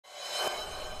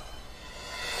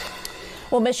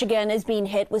Well, Michigan is being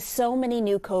hit with so many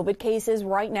new COVID cases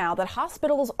right now that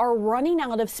hospitals are running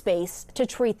out of space to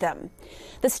treat them.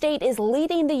 The state is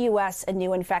leading the U.S. in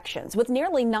new infections, with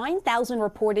nearly 9,000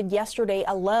 reported yesterday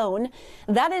alone.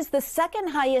 That is the second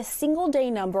highest single-day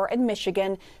number in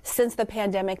Michigan since the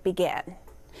pandemic began.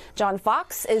 John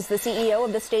Fox is the CEO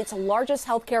of the state's largest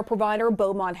healthcare provider,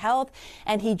 Beaumont Health,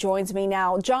 and he joins me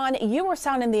now. John, you were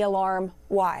sounding the alarm.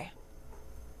 Why?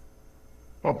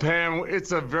 Well, Pam,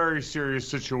 it's a very serious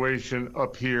situation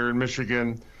up here in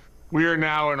Michigan. We are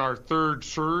now in our third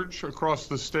surge across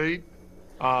the state,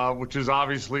 which is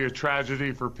obviously a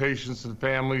tragedy for patients and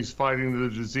families fighting the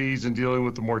disease and dealing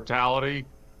with the mortality.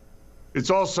 It's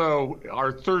also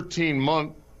our 13th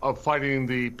month of fighting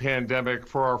the pandemic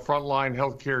for our frontline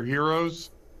healthcare heroes.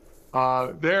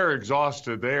 They're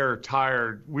exhausted. They are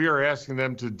tired. We are asking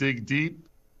them to dig deep,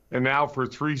 and now for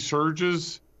 3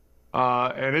 surges.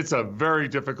 And it's a very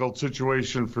difficult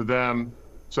situation for them.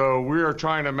 So we are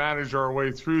trying to manage our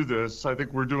way through this. I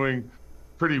think we're doing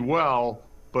pretty well,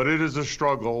 but it is a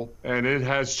struggle, and it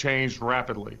has changed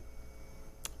rapidly.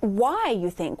 Why, you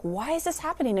think? Why is this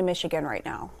happening in Michigan right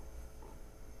now?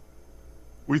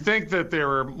 We think that there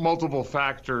are multiple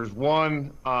factors.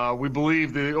 One, we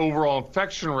believe the overall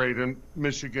infection rate in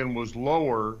Michigan was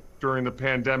lower during the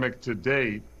pandemic to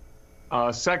date.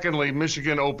 Secondly,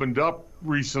 Michigan opened up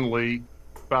recently,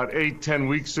 about 8-10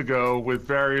 weeks ago, with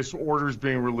various orders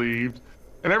being relieved.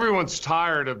 And everyone's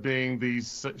tired of being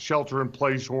these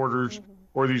shelter-in-place orders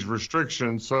or these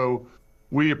restrictions. So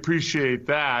we appreciate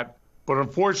that. But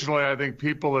unfortunately, I think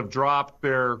people have dropped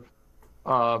their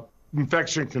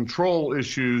infection control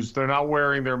issues. They're not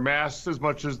wearing their masks as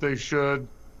much as they should,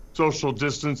 social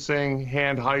distancing,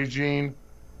 hand hygiene,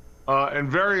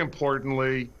 and very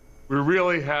importantly, we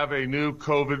really have a new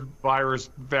COVID virus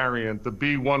variant, the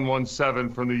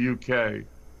B.1.1.7 from the UK.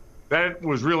 That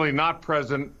was really not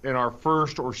present in our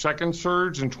first or second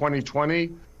surge in 2020,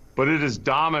 but it is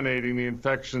dominating the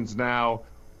infections now.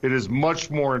 It is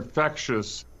much more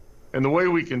infectious. And the way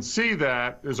we can see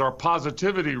that is our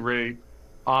positivity rate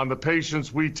on the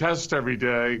patients we test every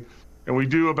day. And we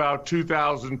do about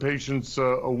 2,000 patients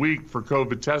a week for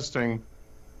COVID testing.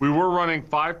 We were running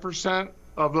 5%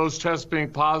 of those tests being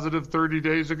positive 30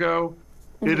 days ago.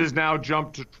 It has now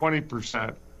jumped to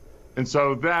 20%. And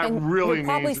so that really means you're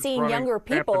probably seeing younger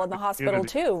people in the hospital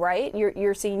too, right?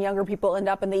 You're seeing younger people end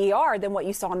up in the ER than what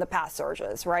you saw in the past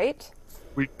surges, right?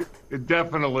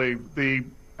 Definitely.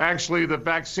 Actually, the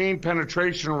vaccine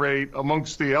penetration rate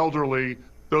amongst the elderly,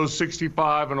 those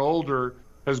 65 and older,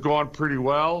 has gone pretty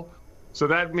well. So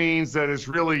that means that it's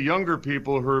really younger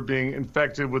people who are being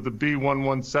infected with the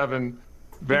B.1.1.7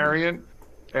 variant.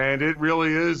 And it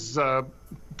really is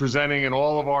presenting in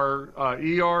all of our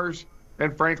ERs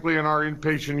and, frankly, in our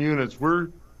inpatient units. We're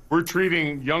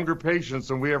treating younger patients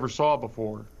than we ever saw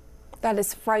before. That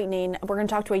is frightening. We're going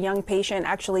to talk to a young patient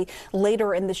actually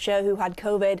later in the show who had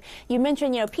COVID. You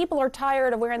mentioned, people are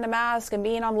tired of wearing the mask and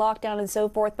being on lockdown and so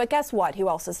forth. But guess what? Who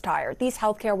else is tired? These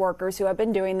healthcare workers who have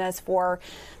been doing this for,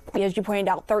 as you pointed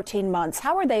out, 13 months.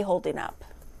 How are they holding up?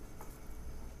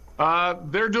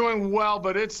 They're doing well,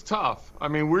 but it's tough. I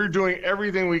mean, we're doing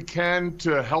everything we can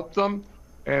to help them,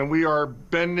 and we are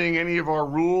bending any of our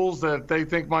rules that they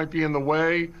think might be in the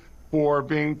way for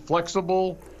being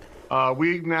flexible.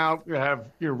 We now have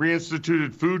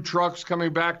reinstituted food trucks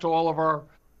coming back to all of our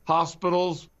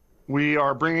hospitals. We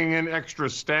are bringing in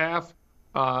extra staff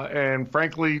and,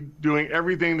 frankly, doing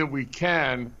everything that we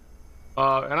can.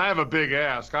 And I have a big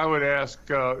ask. I would ask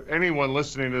anyone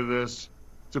listening to this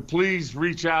to please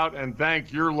reach out and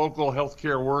thank your local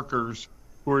healthcare workers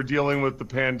who are dealing with the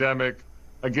pandemic.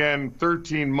 Again,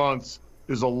 13 months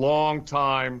is a long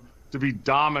time to be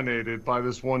dominated by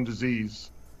this one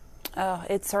disease. Oh,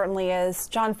 it certainly is.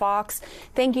 John Fox,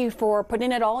 thank you for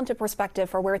putting it all into perspective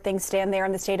for where things stand there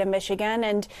in the state of Michigan,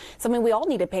 and something we all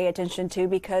need to pay attention to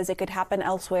because it could happen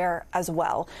elsewhere as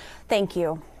well. Thank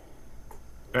you.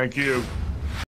 Thank you.